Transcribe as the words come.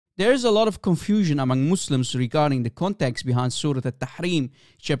There is a lot of confusion among Muslims regarding the context behind Surah Al-Tahrim,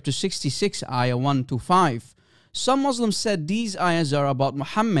 chapter 66, ayah 1 to 5. Some Muslims said these ayahs are about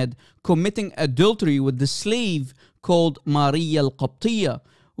Muhammad committing adultery with the slave called Maria Al-Qiptiyyah,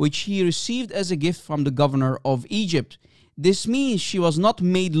 which he received as a gift from the governor of Egypt. This means she was not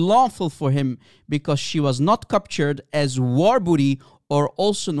made lawful for him because she was not captured as war booty, or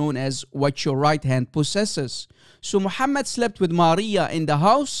also known as what your right hand possesses. So Muhammad slept with Maria in the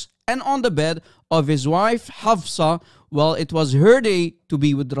house and on the bed of his wife Hafsa while it was her day to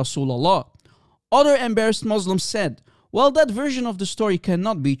be with Rasulullah. Other embarrassed Muslims said, well, that version of the story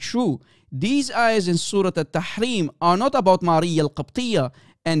cannot be true. These ayahs in Surah Al-Tahrim are not about Maria Al-Qiptiyyah.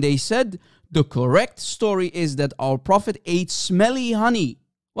 And they said, the correct story is that our Prophet ate smelly honey.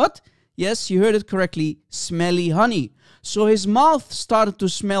 What? Yes, you heard it correctly, smelly honey. So his mouth started to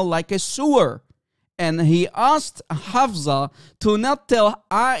smell like a sewer. And he asked Hafsa to not tell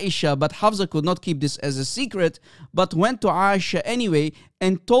Aisha, but Hafsa could not keep this as a secret, but went to Aisha anyway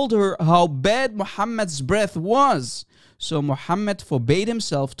and told her how bad Muhammad's breath was. So Muhammad forbade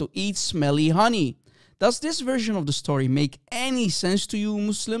himself to eat smelly honey. Does this version of the story make any sense to you,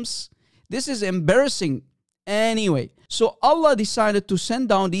 Muslims? This is embarrassing. Anyway, so Allah decided to send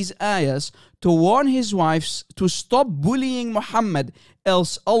down these ayahs to warn his wives to stop bullying Muhammad,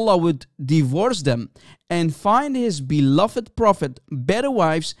 else Allah would divorce them and find his beloved Prophet better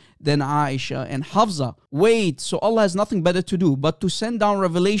wives than Aisha and Hafsa. Wait, so Allah has nothing better to do but to send down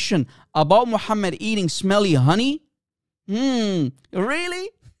revelation about Muhammad eating smelly honey? Really?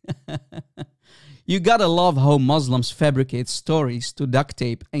 You gotta love how Muslims fabricate stories to duct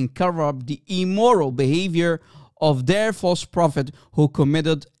tape and cover up the immoral behavior of their false prophet who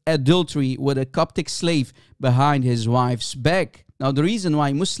committed adultery with a Coptic slave behind his wife's back. Now, the reason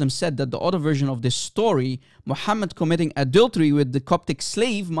why Muslims said that the other version of this story, Muhammad committing adultery with the Coptic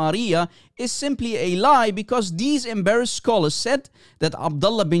slave Maria, is simply a lie, because these embarrassed scholars said that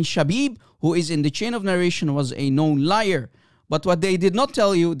Abdullah bin Shabib, who is in the chain of narration, was a known liar. But what they did not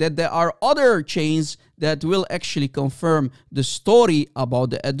tell you, that there are other chains that will actually confirm the story about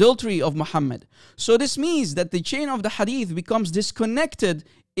the adultery of Muhammad. So this means that the chain of the hadith becomes disconnected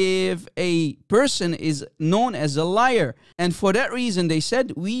if a person is known as a liar. And for that reason, they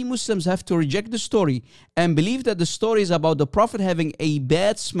said, we Muslims have to reject the story and believe that the story is about the Prophet having a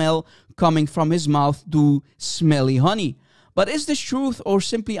bad smell coming from his mouth to smelly honey. But is this truth or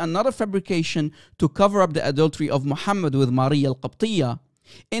simply another fabrication to cover up the adultery of Muhammad with Maria Al-Qiptiyyah?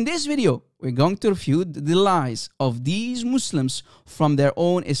 In this video, we're going to refute the lies of these Muslims from their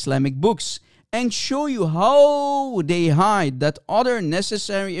own Islamic books and show you how they hide that other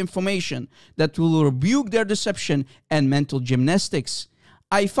necessary information that will rebuke their deception and mental gymnastics.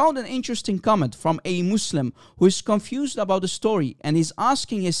 I found an interesting comment from a Muslim who is confused about the story and is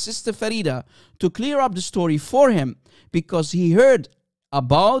asking his sister Farida to clear up the story for him because he heard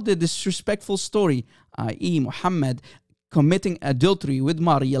about the disrespectful story, i.e. Muhammad committing adultery with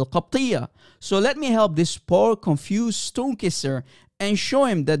Maria Al-Qiptiyyah. So let me help this poor confused stone kisser and show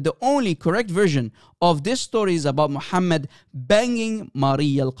him that the only correct version of this story is about Muhammad banging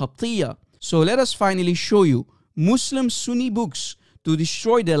Maria Al-Qiptiyyah. So let us finally show you Muslim Sunni books to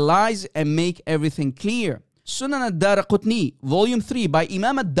destroy their lies and make everything clear. Sunan al-Daraqutni, volume 3 by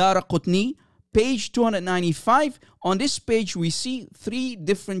Imam al-Daraqutni, page 295. On this page, we see 3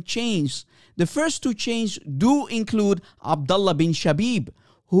 different chains. The first 2 chains do include Abdullah bin Shabib,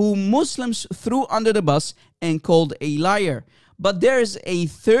 who Muslims threw under the bus and called a liar. But there is a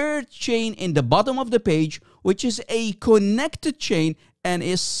 3rd chain in the bottom of the page, which is a connected chain and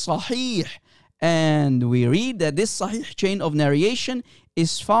is Sahih. And we read that this Sahih chain of narration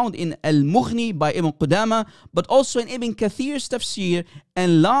is found in Al-Mughni by Ibn Qudama, but also in Ibn Kathir's tafsir,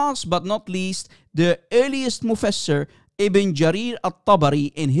 and last but not least, the earliest Mufassir, Ibn Jarir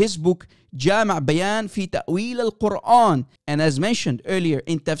al-Tabari, in his book Jami' Bayan fi Ta'wil al-Quran. And as mentioned earlier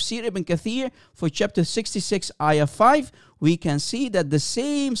in Tafsir Ibn Kathir for chapter 66 ayah 5, we can see that the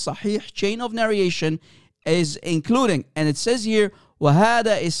same Sahih chain of narration is including, and it says here,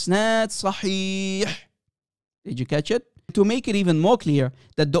 وَهَذَا إِسْنَادٌ صَحِيحٌ. Did you catch it? To make it even more clear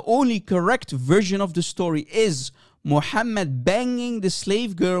that the only correct version of the story is Muhammad banging the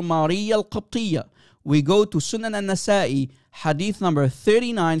slave girl Maria Al-Qiptiyyah, we go to Sunan al-Nasa'i, hadith number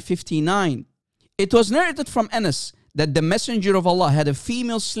 3959. It was narrated from Anas that the Messenger of Allah had a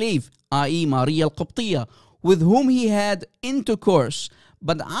female slave, i.e. Maria Al-Qiptiyyah, with whom he had intercourse,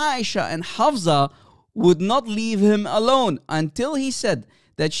 but Aisha and Hafsa would not leave him alone until he said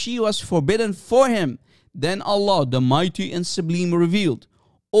that she was forbidden for him. Then Allah, the Mighty and Sublime, revealed,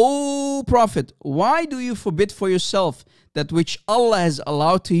 O Prophet, why do you forbid for yourself that which Allah has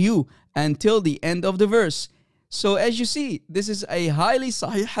allowed to you until the end of the verse. So as you see, this is a highly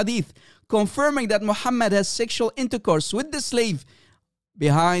sahih hadith confirming that Muhammad has sexual intercourse with the slave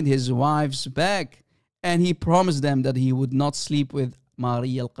behind his wife's back, and he promised them that he would not sleep with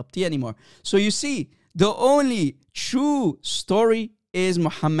Maria Al-Qiptiyyah anymore. So you see, the only true story is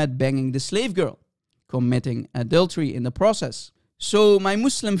Muhammad banging the slave girl, committing adultery in the process. So my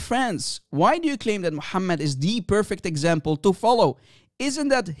Muslim friends, why do you claim that Muhammad is the perfect example to follow? Isn't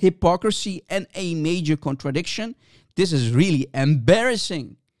that hypocrisy and a major contradiction? This is really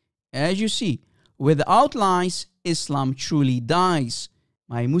embarrassing. As you see, without lies, Islam truly dies.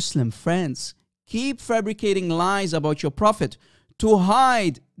 My Muslim friends, keep fabricating lies about your Prophet to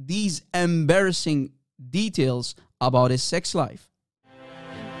hide these embarrassing details about his sex life.